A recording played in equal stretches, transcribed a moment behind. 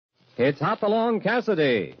It's Hopalong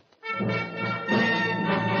Cassidy.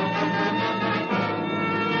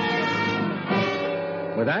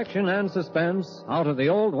 With action and suspense, out of the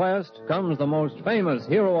Old West comes the most famous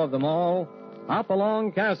hero of them all,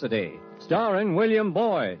 Hopalong Cassidy, starring William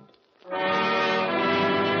Boyd.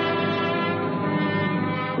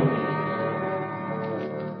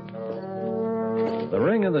 The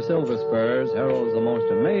ring of the Silver Spurs heralds the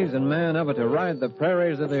most amazing man ever to ride the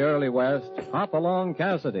prairies of the early West, Hopalong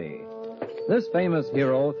Cassidy. This famous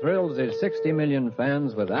hero thrills his 60 million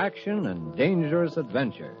fans with action and dangerous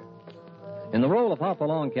adventure. In the role of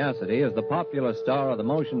Hopalong Cassidy is the popular star of the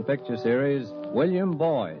motion picture series, William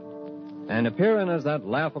Boyd. And appearing as that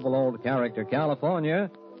laughable old character, California,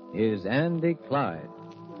 is Andy Clyde.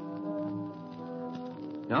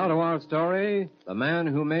 Now to our story, The Man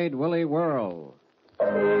Who Made Willy Whirl.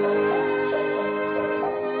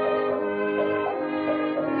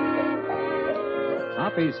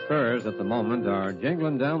 Hoppy's spurs at the moment are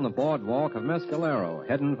jingling down the boardwalk of Mescalero,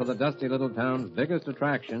 heading for the dusty little town's biggest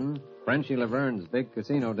attraction, Frenchy Laverne's big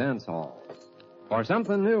casino dance hall. For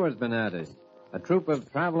something new has been added, a troupe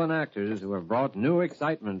of traveling actors who have brought new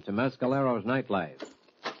excitement to Mescalero's nightlife.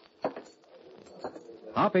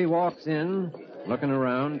 Hoppy walks in, looking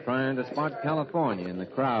around, trying to spot California in the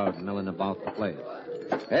crowd milling about the place.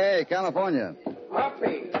 Hey, California.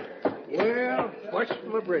 Hoppy. Well, bust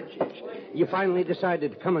my britches. You finally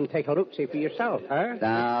decided to come and take a look-see for yourself, huh?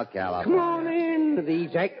 Now, California. Come on in.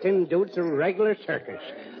 These acting dudes are a regular circus.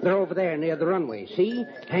 They're over there near the runway, see?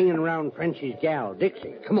 Hanging around Frenchie's gal,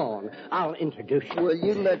 Dixie. Come on, I'll introduce you. Will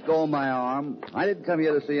you let go of my arm? I didn't come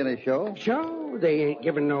here to see any show. Show? They ain't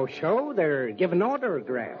giving no show. They're giving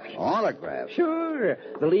autographs. Autographs? Sure.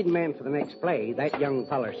 The leading man for the next play, that young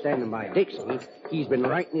feller standing by Dixie, he's been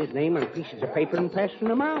writing his name on pieces of paper and passing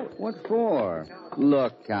them out. What for?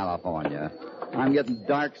 Look, California, I'm getting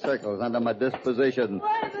dark circles under my disposition.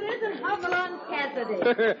 Why, if it isn't Hopalong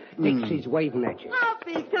Cassidy. Dixie's waving at you.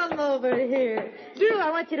 Hoppy, come over here. Drew, I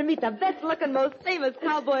want you to meet the best-looking, most famous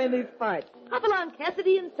cowboy in these parts. Hopalong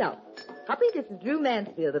Cassidy himself. Hoppy, this is Drew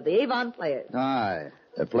Mansfield of the Avon Players. Hi.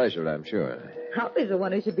 A pleasure, I'm sure. Hoppy's the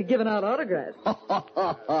one who should be giving out autographs. Well,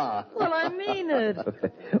 I mean it.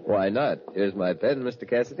 Why not? Here's my pen, Mr.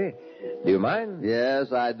 Cassidy. Do you mind?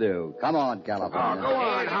 Yes, I do. Come on, California. Go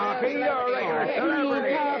on, Hoppy. You're a regular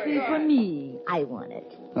celebrity. Hoppy for me. I want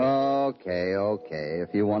it. Okay.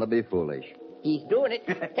 If you want to be foolish. He's doing it.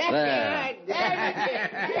 There.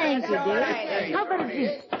 Thank you, dear. How about a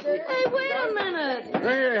juice? Hey, wait a minute.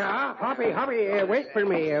 Hoppy, wait for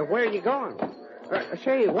me. Where are you going?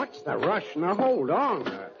 Say, what's the rush? Now, hold on.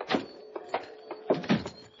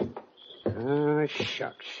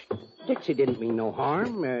 Shucks. Dixie didn't mean no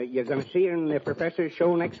harm. You're going to see her in the professor's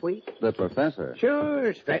show next week? The professor?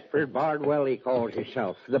 Sure, Stratford Bardwell, he calls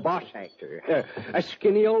himself. The boss actor. A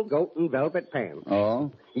skinny old goat in velvet pants.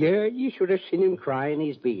 Oh? Yeah, you should have seen him cry in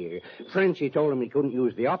his beer. Frenchy told him he couldn't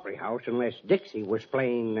use the Opry House unless Dixie was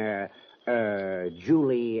playing,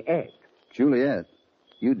 Juliet. Juliet?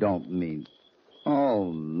 You don't mean...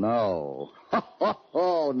 Oh, no.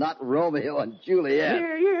 Oh, not Romeo and Juliet.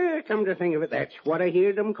 Yeah, come to think of it, that's what I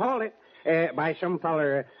heard them call it. By some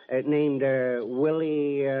feller named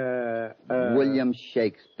Willy... William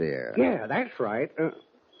Shakespeare. Yeah, that's right.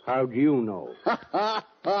 How do you know?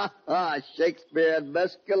 Shakespeare and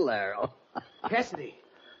Mescalero. Cassidy.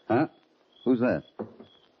 Huh? Who's that?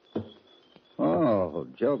 Oh,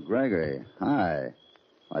 Joe Gregory. Hi.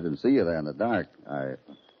 I didn't see you there in the dark.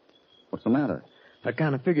 What's the matter? I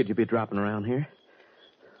kind of figured you'd be dropping around here.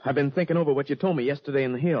 I've been thinking over what you told me yesterday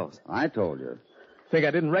in the hills. I told you. Think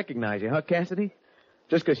I didn't recognize you, huh, Cassidy?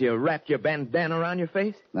 Just 'cause you wrapped your bandana around your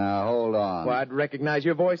face? Now, hold on. Well, I'd recognize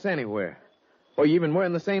your voice anywhere. Or you even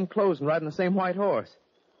wearing the same clothes and riding the same white horse.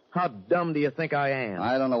 How dumb do you think I am?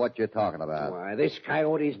 I don't know what you're talking about. Why, this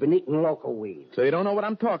coyote's been eating local weed. So you don't know what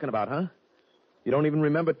I'm talking about, huh? You don't even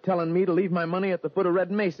remember telling me to leave my money at the foot of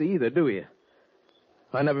Red Mesa either, do you?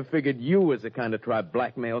 I never figured you was the kind of try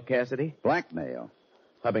blackmail, Cassidy. Blackmail?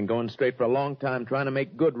 I've been going straight for a long time trying to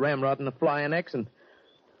make good ramrodding the Flying X, and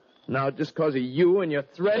now just 'cause of you and your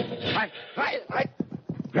threat...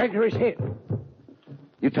 Gregory's hit.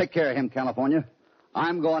 You take care of him, California.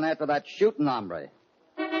 I'm going after that shooting hombre.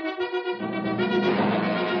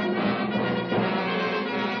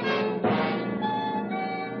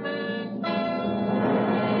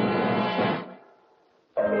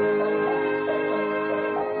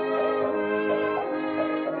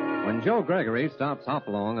 When Joe Gregory stops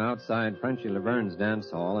Hopalong outside Frenchy Laverne's dance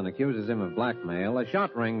hall and accuses him of blackmail, a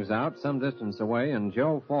shot rings out some distance away and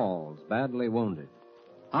Joe falls, badly wounded.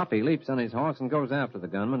 Hoppy leaps on his horse and goes after the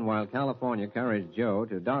gunman while California carries Joe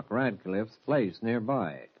to Doc Radcliffe's place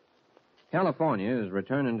nearby. California is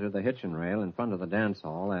returning to the hitching rail in front of the dance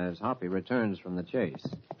hall as Hoppy returns from the chase.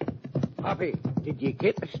 Hoppy, did you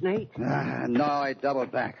get the snake? No, I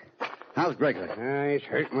doubled back. How's Gregory? He's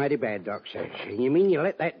hurt mighty bad, Doc says. You mean you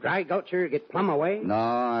let that dry gulcher get plumb away? No,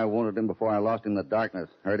 I wounded him before I lost him in the darkness.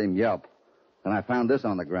 Heard him yelp. Then I found this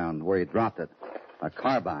on the ground where he dropped it. A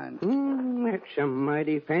carbine. That's a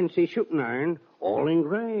mighty fancy shooting iron. All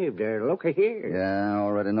engraved. Look here. Yeah, I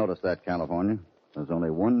already noticed that, California. There's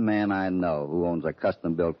only one man I know who owns a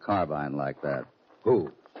custom-built carbine like that.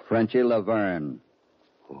 Who? Frenchie Laverne.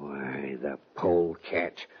 Why, the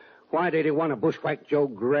polecat. Why did he want to bushwhack Joe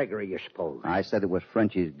Gregory, you suppose? I said it was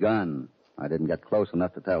Frenchie's gun. I didn't get close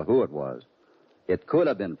enough to tell who it was. It could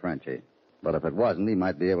have been Frenchie. But if it wasn't, he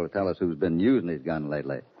might be able to tell us who's been using his gun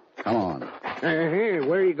lately. Come on. Hey,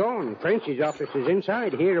 where are you going? Frenchie's office is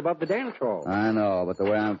inside here above the dance hall. I know, but the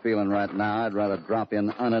way I'm feeling right now, I'd rather drop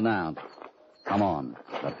in unannounced. Come on.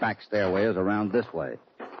 The back stairway is around this way.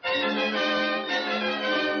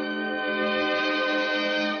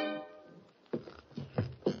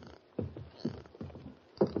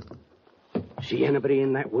 See anybody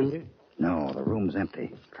in that window? No, the room's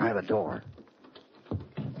empty. Try the door.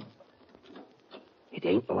 It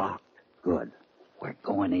ain't locked. Good. We're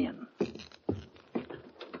going in.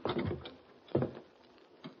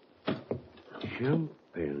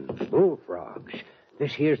 Jumping bullfrogs.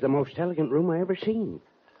 This here's the most elegant room I ever seen.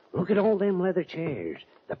 Look at all them leather chairs,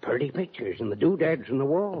 the pretty pictures, and the doodads on the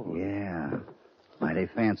wall. Yeah. Mighty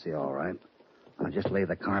fancy, all right. I'll just lay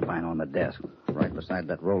the carbine on the desk, right beside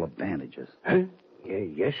that roll of bandages. Huh? Yeah,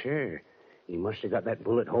 yes, sir. He must have got that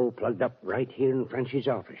bullet hole plugged up right here in Frenchie's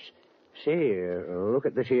office. Say, look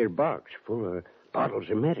at this here box full of bottles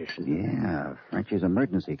of medicine. Yeah, Frenchie's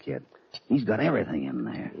emergency kit. He's got everything in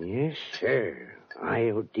there. Yes, sir.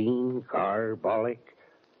 Iodine, carbolic,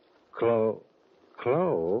 what's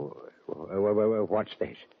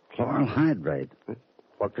this? Chloral hydrate.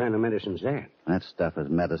 What kind of medicine's that? That stuff is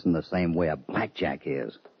medicine the same way a blackjack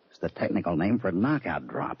is. It's the technical name for knockout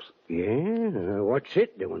drops. Yeah? What's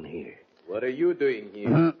it doing here? What are you doing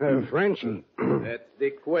here? Frenchie. That's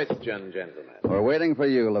the question, gentlemen. We're waiting for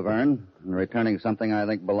you, Laverne, and returning something I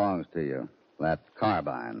think belongs to you. That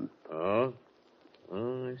carbine. Oh,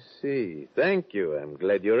 I see. Thank you. I'm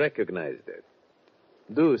glad you recognized it.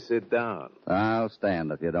 Do sit down. I'll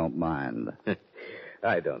stand if you don't mind.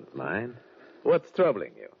 I don't mind. What's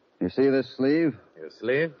troubling you? You see this sleeve? Your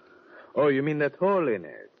sleeve? Oh, you mean that hole in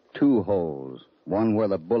it? 2 holes. One where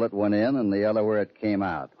the bullet went in and the other where it came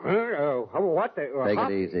out. What the... Take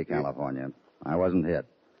it easy, California. I wasn't hit.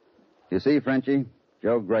 You see, Frenchie,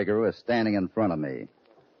 Joe Gregory was standing in front of me.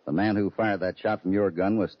 The man who fired that shot from your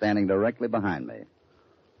gun was standing directly behind me.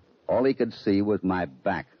 All he could see was my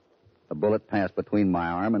back. The bullet passed between my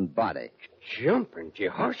arm and body. Jumping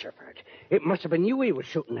Jehoshaphat. It must have been you he was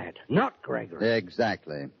shooting at, not Gregory.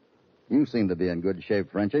 Exactly. You seem to be in good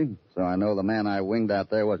shape, Frenchie, so I know the man I winged out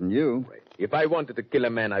there wasn't you. Wait. If I wanted to kill a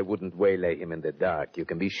man, I wouldn't waylay him in the dark. You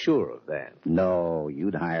can be sure of that. No,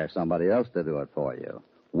 you'd hire somebody else to do it for you,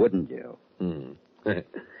 wouldn't you?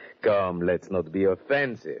 Come, let's not be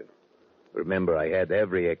offensive. Remember, I had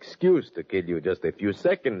every excuse to kill you just a few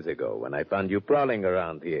seconds ago when I found you prowling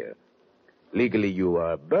around here. Legally, you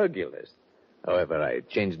are burglars. However, I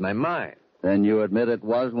changed my mind. Then you admit it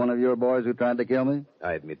was one of your boys who tried to kill me?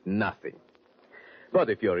 I admit nothing. But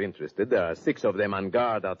if you're interested, there are 6 of them on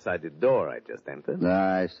guard outside the door I just entered.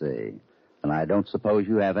 I see. And I don't suppose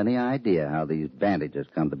you have any idea how these bandages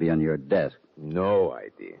come to be on your desk. No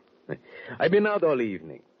idea. I've been out all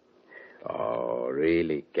evening. Oh,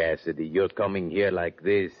 really, Cassidy, you're coming here like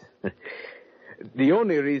this. The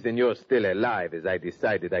only reason you're still alive is I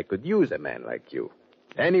decided I could use a man like you.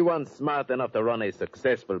 Anyone smart enough to run a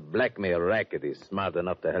successful blackmail racket is smart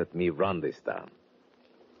enough to help me run this town.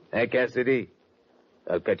 Hey, Cassidy,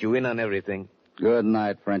 I'll cut you in on everything. Good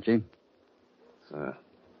night, Frenchie.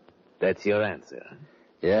 That's your answer.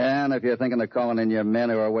 Yeah, and if you're thinking of calling in your men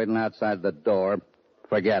who are waiting outside the door,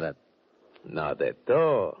 forget it. Not at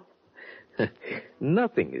all.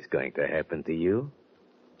 Nothing is going to happen to you.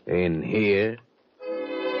 In here.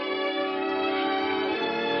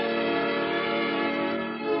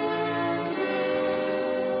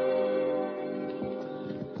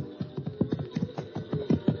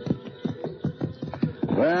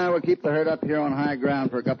 Well, we'll keep the herd up here on high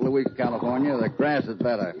ground for a couple of weeks, California. The grass is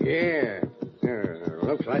better. Yeah.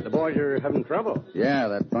 Looks like the boys are having trouble. Yeah,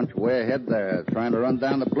 that bunch way ahead there, trying to run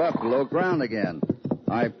down the bluff to low ground again.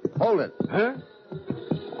 Hold it. Huh?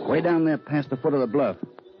 Way down there past the foot of the bluff.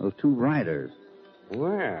 Those 2 riders.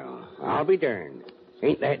 Well, I'll be darned.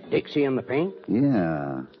 Ain't that Dixie in the paint?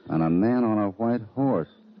 Yeah, and a man on a white horse.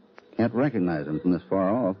 Can't recognize him from this far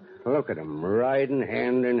off. Look at 'em riding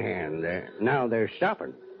hand in hand. Now they're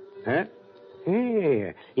stopping. Huh?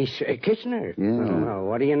 Hey, he's kissing her. Yeah. Well,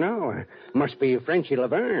 what do you know? Must be Frenchy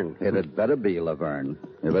Laverne. It had better be Laverne.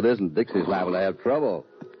 If it isn't, Dixie's liable to have trouble.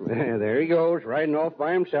 There he goes, riding off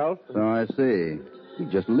by himself. So I see. He's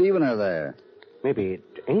just leaving her there. Maybe it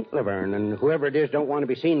ain't Laverne, and whoever it is don't want to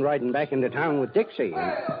be seen riding back into town with Dixie.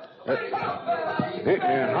 Hoppy,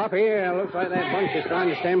 looks like that bunch is trying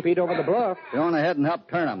to stampede over the bluff. Go on ahead and help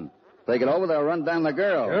turn them. If they get over, they'll run down the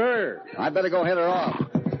girl. Sure. I better go hit her off.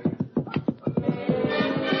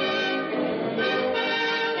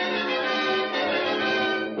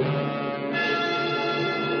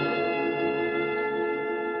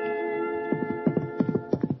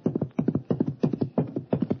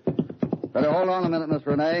 Better hold on a minute, Miss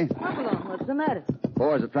Renee. Hopalong, what's the matter?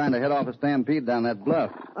 Boys are trying to head off a stampede down that bluff.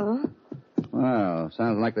 Oh? Well,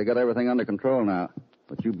 sounds like they got everything under control now.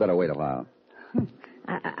 But you better wait a while.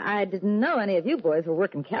 I didn't know any of you boys were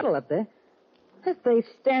working cattle up there. If they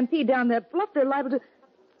stampede down that bluff, they're liable to...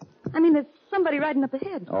 I mean, there's somebody riding up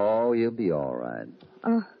ahead. Oh, you'll be all right.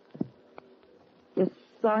 You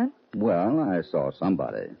saw him? Well, I saw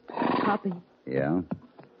somebody. Hoppy. Yeah?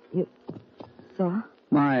 You saw?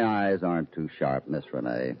 My eyes aren't too sharp, Miss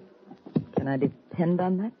Renee. Can I depend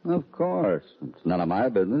on that? Of course. It's none of my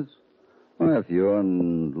business. Well, if you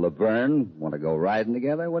and Laverne want to go riding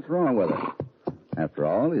together, what's wrong with it? After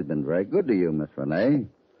all, he's been very good to you, Miss Renee.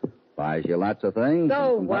 Buys you lots of things.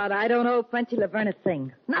 So what? I don't owe Frenchy Laverne a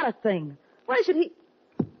thing. Not a thing. Why should he...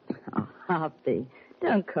 Oh, Hoppy,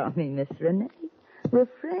 don't call me Miss Renee. We're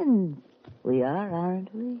friends. We are,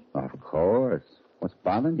 aren't we? Of course. What's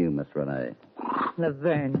bothering you, Miss Renee?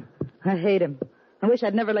 Laverne. I hate him. I wish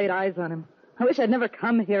I'd never laid eyes on him. I wish I'd never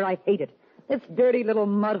come here. I hate it. This dirty little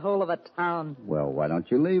mud hole of a town. Well, why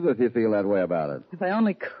don't you leave if you feel that way about it? If I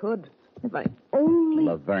only could. If I only...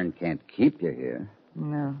 Laverne can't keep you here.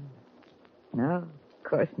 No. No, of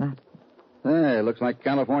course not. Hey, looks like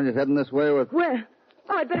California's heading this way with... Where?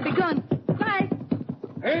 Oh, I'd better be gone. Bye.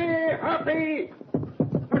 Hey, Hoppy!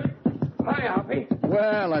 Hi, Hoppy.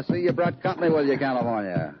 Well, I see you brought company with you,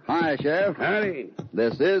 California. Hi, Sheriff. Howdy.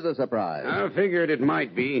 This is a surprise. I figured it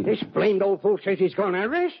might be. This blamed old fool says he's going to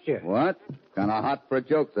arrest you. What? Kind of hot for a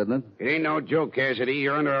joke, isn't it? It ain't no joke, Cassidy.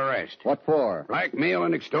 You're under arrest. What for? Blackmail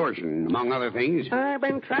and extortion, among other things. I've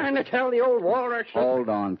been trying to tell the old walrus. Hold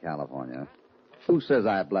on, California. Who says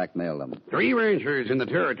I blackmailed them? 3 ranchers in the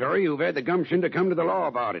territory who've had the gumption to come to the law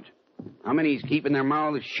about it. How many's keeping their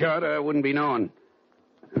mouths shut, I wouldn't be knowing.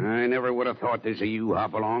 I never would have thought this of you,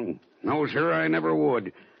 Hopalong. No, sir, I never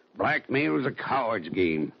would. Blackmail's a coward's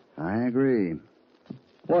game. I agree.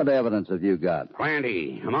 What evidence have you got?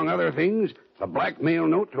 Plenty. Among other things, a blackmail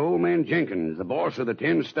note to old man Jenkins, the boss of the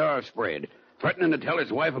 10-star spread, threatening to tell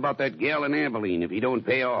his wife about that gal in Abilene if he don't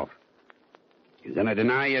pay off. You gonna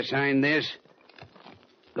deny you signed this?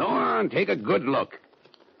 Go on, take a good look.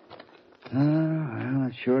 Well,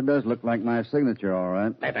 it sure does look like my signature, all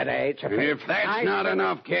right. If that's not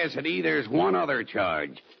enough, Cassidy, there's one other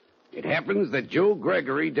charge. It happens that Joe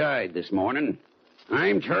Gregory died this morning.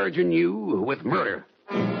 I'm charging you with murder.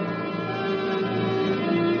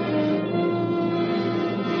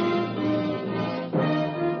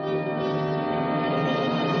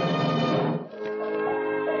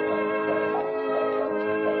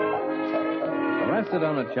 Arrested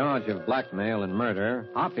on a charge of blackmail and murder,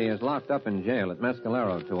 Hoppy is locked up in jail at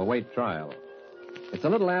Mescalero to await trial. It's a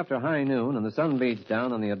little after high noon, and the sun beats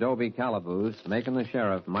down on the adobe calaboose, making the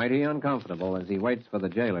sheriff mighty uncomfortable as he waits for the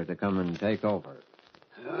jailer to come and take over.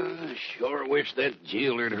 Sure wish that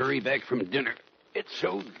jailer'd hurry back from dinner. It's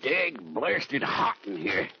so dag-blasted hot in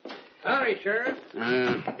here. Howdy, Sheriff.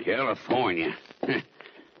 California. If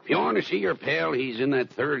you want to see your pal, he's in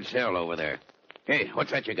that 3rd cell over there. Hey,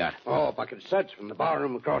 what's that you got? Oh, a bucket of suds from the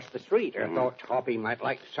barroom across the street. I thought Hoppy might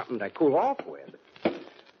like something to cool off with.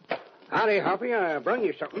 Howdy, Hoppy. I brung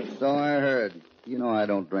you something. So I heard. You know I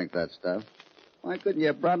don't drink that stuff. Why couldn't you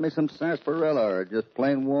have brought me some sarsaparilla or just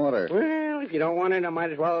plain water? Well, if you don't want it, I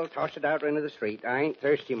might as well toss it out into the street. I ain't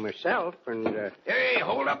thirsty myself, and... Hey,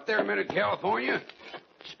 hold up there a minute, California.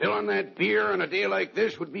 Spilling that beer on a day like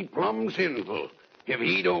this would be plumb sinful. If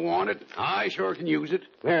he don't want it, I sure can use it.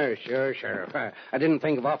 Yeah, sure, Sheriff. I didn't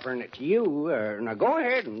think of offering it to you. Now, go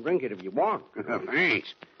ahead and drink it if you want.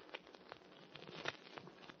 Thanks.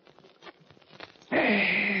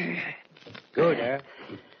 Good, huh?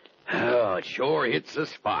 Oh, but sure hits the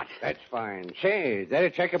spot. That's fine. Say, is that a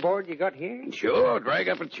checkerboard you got here? Sure, drag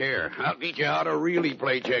up a chair. I'll teach you how to really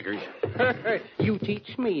play checkers. You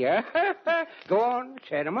teach me, huh? Go on,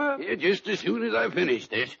 set 'em up. Yeah, just as soon as I finish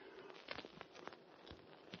this.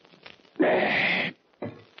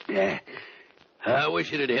 I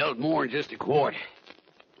wish it had held more than just a quart.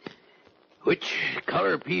 Which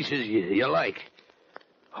color pieces you like?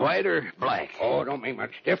 White or black? Oh, don't make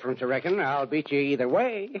much difference, I reckon. I'll beat you either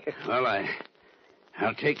way. Well,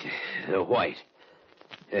 I'll take the white.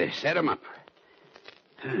 Set 'em up.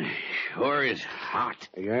 Sure is hot.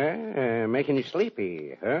 Yeah, making you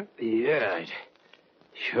sleepy, huh? Yeah, it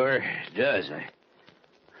sure does.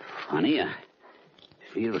 Funny, I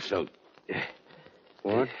feel so...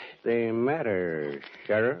 What's the matter,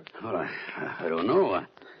 Sheriff? Well, I don't know.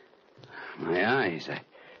 My eyes,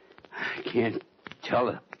 I can't tell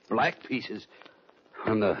the black pieces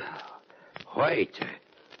from the white.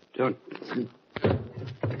 Don't...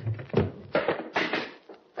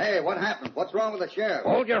 Hey, what happened? What's wrong with the sheriff?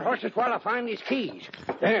 Hold your horses while I find these keys.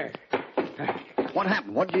 There. What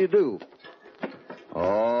happened? What did you do?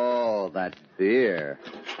 Oh, that beer.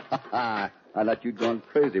 I thought you'd gone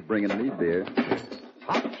crazy bringing me beer.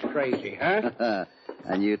 Pop's crazy, huh?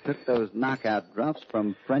 And you took those knockout drops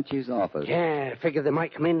from Frenchie's office. Yeah, I figure they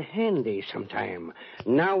might come in handy sometime.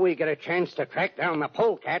 Now we get a chance to track down the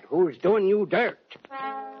polecat who's doing you dirt.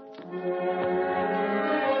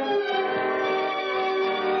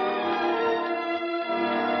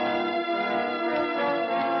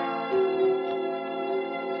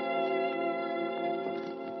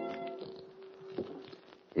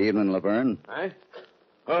 Evening, Laverne. Huh?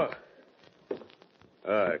 Oh.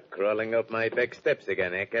 Crawling up my back steps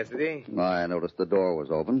again, eh, Cassidy? I noticed the door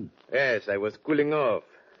was open. Yes, I was cooling off.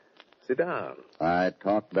 Sit down. I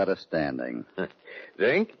talk better standing.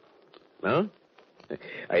 Drink? No?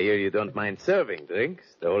 I hear you don't mind serving drinks.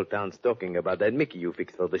 The whole town's talking about that Mickey you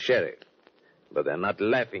fixed for the sheriff. But they're not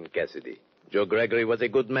laughing, Cassidy. Joe Gregory was a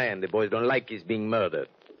good man. The boys don't like his being murdered.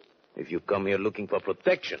 If you come here looking for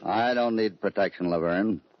protection... I don't need protection,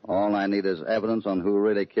 Laverne. All I need is evidence on who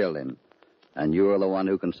really killed him. And you're the one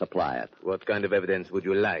who can supply it. What kind of evidence would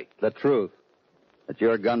you like? The truth. That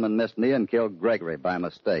your gunman missed me and killed Gregory by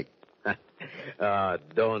mistake.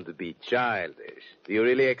 Don't be childish. Do you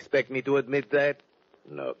really expect me to admit that?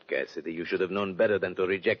 No, Cassidy, you should have known better than to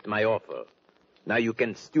reject my offer. Now you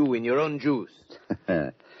can stew in your own juice.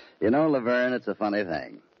 You know, Laverne, it's a funny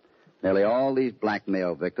thing. Nearly all these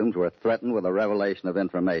blackmail victims were threatened with a revelation of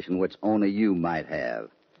information which only you might have.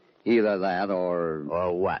 Either that or...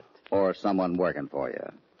 Or what? Or someone working for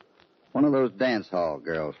you. One of those dance hall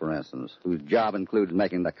girls, for instance, whose job includes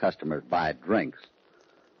making the customers buy drinks.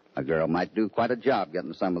 A girl might do quite a job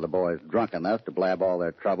getting some of the boys drunk enough to blab all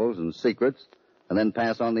their troubles and secrets, and then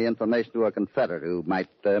pass on the information to a confederate who might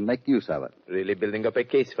make use of it. Really building up a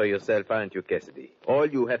case for yourself, aren't you, Cassidy? All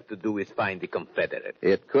you have to do is find the confederate.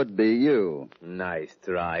 It could be you. Nice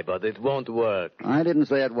try, but it won't work. I didn't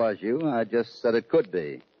say it was you. I just said it could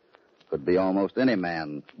be. Could be almost any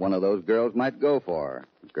man one of those girls might go for.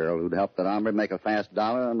 A girl who'd help that hombre make a fast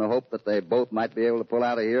dollar in the hope that they both might be able to pull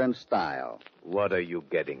out of here in style. What are you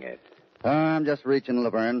getting at? I'm just reaching,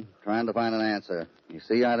 Laverne, trying to find an answer. You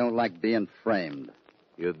see, I don't like being framed.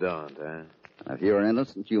 You don't, huh? If you're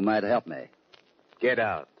innocent, you might help me. Get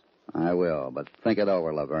out. I will, but think it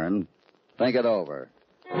over, Laverne. Think it over.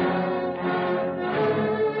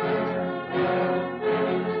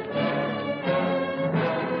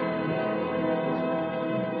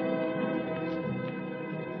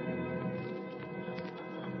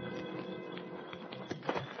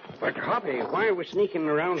 But, Hoppy, why are we sneaking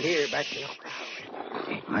around here back to the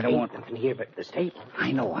crowd? I don't want... nothing here but the stable.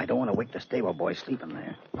 I know. I don't want to wake the stable boy sleeping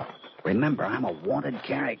there. Remember, I'm a wanted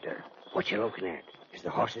character. What you looking at? Is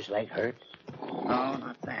the horse's leg hurt? No,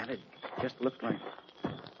 not that. It just looked like...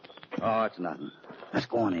 Oh, it's nothing. Let's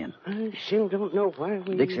go on in. I still don't know why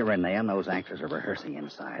we... Dixie Renee and those actors are rehearsing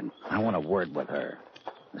inside. I want a word with her.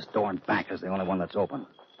 This door in back is the only one that's open.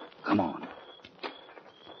 Come on.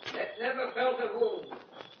 That never felt a wound.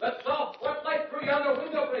 But soft, what light through yonder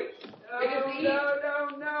window breaks?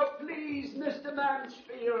 No, please, Mr.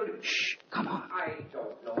 Mansfield. Shh, come on. I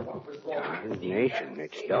don't know what was wrong. Nation,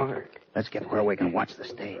 it's dark. Let's get where we can watch the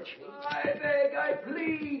stage. I beg, I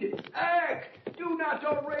plead, act, do not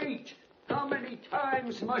orate. How many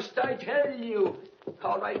times must I tell you?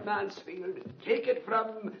 All right, Mansfield, take it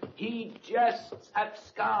from he jests at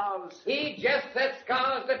scars. He jests at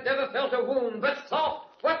scars that never felt a wound, but soft,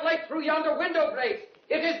 what light through yonder window breaks?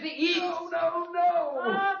 It is the east. No.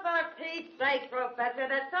 Oh, for Pete's sake, Professor,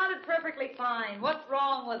 that sounded perfectly fine. What's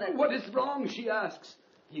wrong with it? What is wrong, she asks.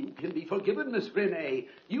 You can be forgiven, Miss Renee.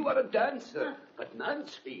 You are a dancer. But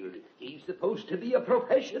Mansfield, he's supposed to be a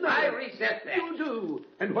professional. I resent that. You do.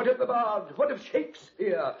 And what of the bard? What of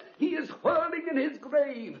Shakespeare? He is whirling in his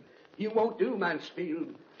grave. You won't do,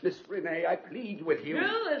 Mansfield. Miss Renee, I plead with you.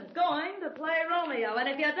 Drew is going to play Romeo, and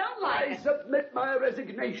if you don't like I it... submit my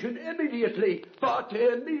resignation immediately. But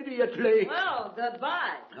immediately. Well,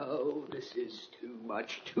 goodbye. Oh, this is too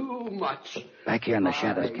much, too much. Back here in the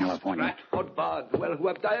shadows, California. Stratford Bardwell, who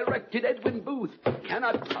have directed Edwin Booth,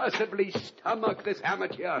 cannot possibly stomach this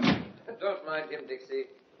amateur. Don't mind him, Dixie.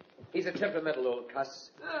 He's a temperamental old cuss.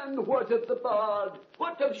 And what of the bard?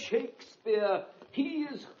 What of Shakespeare? He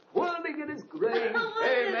is whirling in his grave.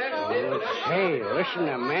 Hey, Mansfield. Hey, listen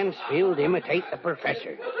to Mansfield imitate the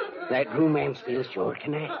professor. That Drew Mansfield sure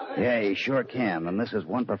can act. Yeah, he sure can. And this is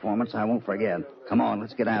one performance I won't forget. Come on,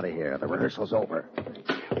 let's get out of here. The rehearsal's over.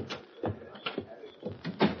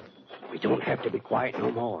 We don't have to be quiet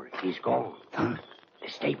no more. He's gone. Huh? The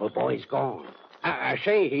stable boy's gone. I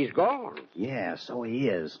say he's gone. Yeah, so he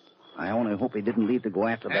is. I only hope he didn't leave to go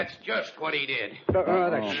after That's just what he did.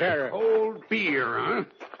 The sheriff. Cold beer, huh?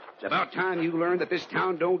 It's about time you learned that this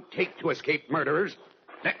town don't take to escaped murderers.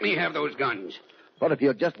 Let me have those guns. But if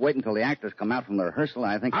you'll just wait until the actors come out from the rehearsal,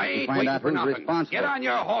 I think I we can ain't find waiting out for who's nothing. responsible. Get on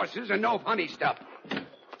your horses and no funny stuff.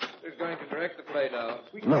 Who's going to direct the play now?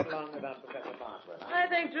 Look, I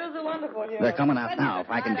think Drew's a wonderful hero. they're coming out now.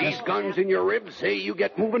 If I can These guns in your ribs say you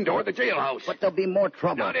get moving toward the jailhouse. But there'll be more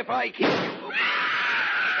trouble. Not if I keep you.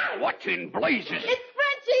 What in blazes? It's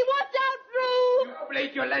Frenchie! Watch out, Drew! You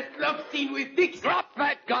played your last love scene with Dixie. Drop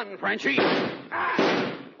that gun, Frenchie.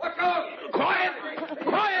 What's wrong? Quiet!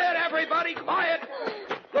 Quiet, everybody! Quiet!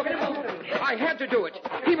 Look, I had to do it.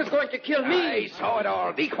 He was going to kill me. I saw it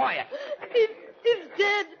all. Be quiet. He's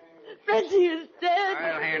dead. Frenchie is dead.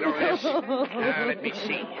 I'll handle this. Now, let me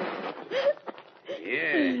see.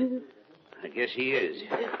 Yeah, I guess he is.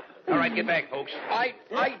 All right, get back, folks. I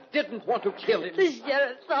didn't want to kill him. The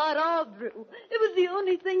sheriff saw it all, Drew. It was the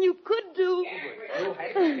only thing you could do.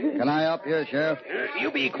 Can I help you, Sheriff?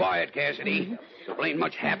 You be quiet, Cassidy. So ain't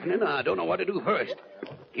much happening. I don't know what to do first.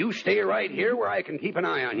 You stay right here where I can keep an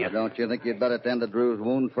eye on you. Don't you think you'd better tend to Drew's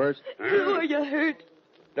wound first? Drew, are you hurt?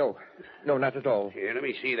 No, not at all. Here, let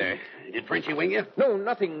me see there. Did Frenchie wing you? No,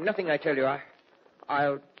 nothing, I tell you.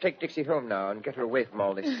 I'll take Dixie home now and get her away from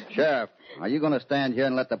all this. Sheriff, are you going to stand here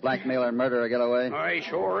and let the blackmailer and murderer get away? I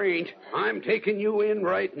sure ain't. I'm taking you in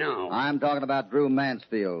right now. I'm talking about Drew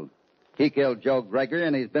Mansfield. He killed Joe Gregory,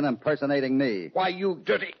 and he's been impersonating me. Why, you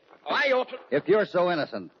dirty... I ought to... If you're so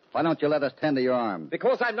innocent, why don't you let us tend to your arm?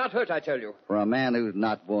 Because I'm not hurt, I tell you. For a man who's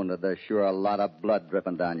not wounded, there's sure a lot of blood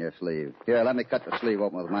dripping down your sleeve. Here, let me cut the sleeve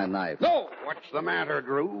open with my knife. No! What's the matter,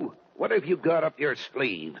 Drew? What have you got up your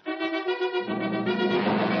sleeve?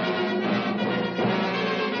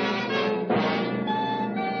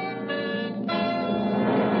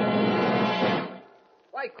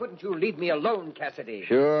 Why couldn't you leave me alone, Cassidy?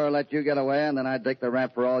 Sure, let you get away, and then I'd take the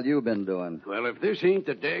rap for all you've been doing. Well, if this ain't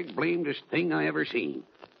the dag-blamedest thing I ever seen.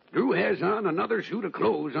 Drew has on another suit of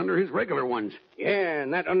clothes under his regular ones. Yeah,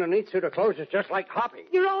 and that underneath suit of clothes is just like Hoppy.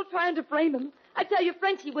 You're all trying to frame him. I tell you,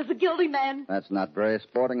 Frenchie was a guilty man. That's not very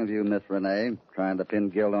sporting of you, Miss Renee, trying to pin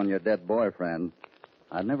guilt on your dead boyfriend.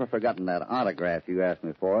 I've never forgotten that autograph you asked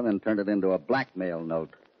me for, and then turned it into a blackmail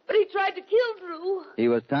note. But he tried to kill Drew. He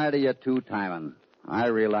was tired of you two-timing. I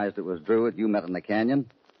realized it was Drew that you met in the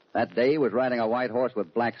canyon. That day he was riding a white horse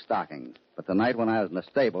with black stockings. But the night when I was in the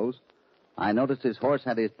stables, I noticed his horse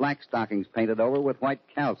had his black stockings painted over with white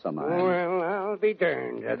calcimine. Well, I'll be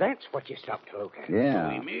darned. That's what you stopped to look at.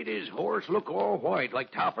 Yeah. He made his horse look all white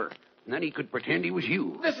like Topper. And then he could pretend he was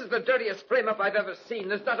you. This is the dirtiest frame-up I've ever seen.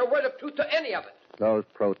 There's not a word of truth to any of it. Those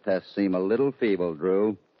protests seem a little feeble,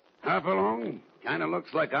 Drew. Hopalong, kind of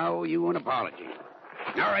looks like I owe you an apology.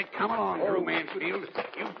 All right, come along, Drew Mansfield.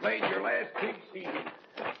 You played your last big scene.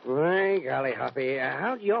 My golly, Hoppy,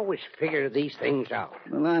 how'd you always figure these things out?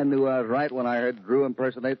 Well, I knew I was right when I heard Drew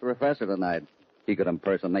impersonate the professor tonight. He could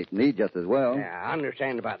impersonate me just as well. Yeah, I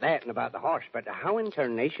understand about that and about the horse, but how in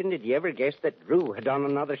tarnation did you ever guess that Drew had on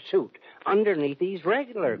another suit underneath these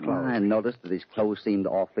regular clothes? I noticed that his clothes seemed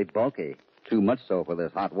awfully bulky. Too much so for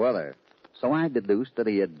this hot weather. So I deduced that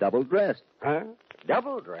he had double-dressed. Huh?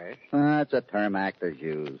 Double-dressed? That's a term actors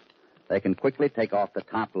use. They can quickly take off the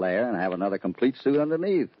top layer and have another complete suit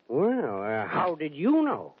underneath. Well, how did you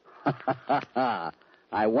know?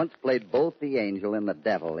 I once played both the angel and the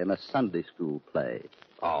devil in a Sunday school play.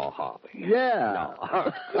 Oh, Hoppy.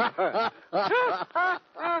 Yeah.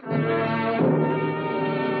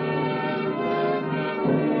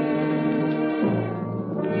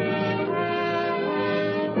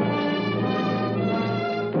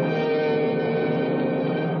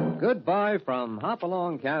 Goodbye from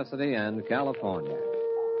Hopalong Cassidy and California.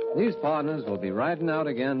 These partners will be riding out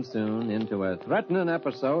again soon into a threatening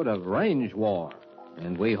episode of Range War,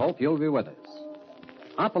 and we hope you'll be with us.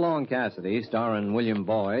 Hopalong Cassidy, starring William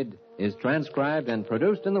Boyd, is transcribed and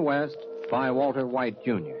produced in the West by Walter White,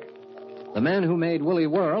 Jr. The Man Who Made Willy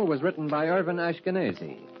Whirl was written by Irvin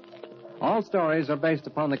Ashkenazi. All stories are based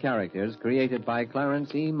upon the characters created by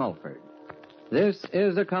Clarence E. Mulford. This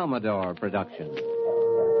is a Commodore production.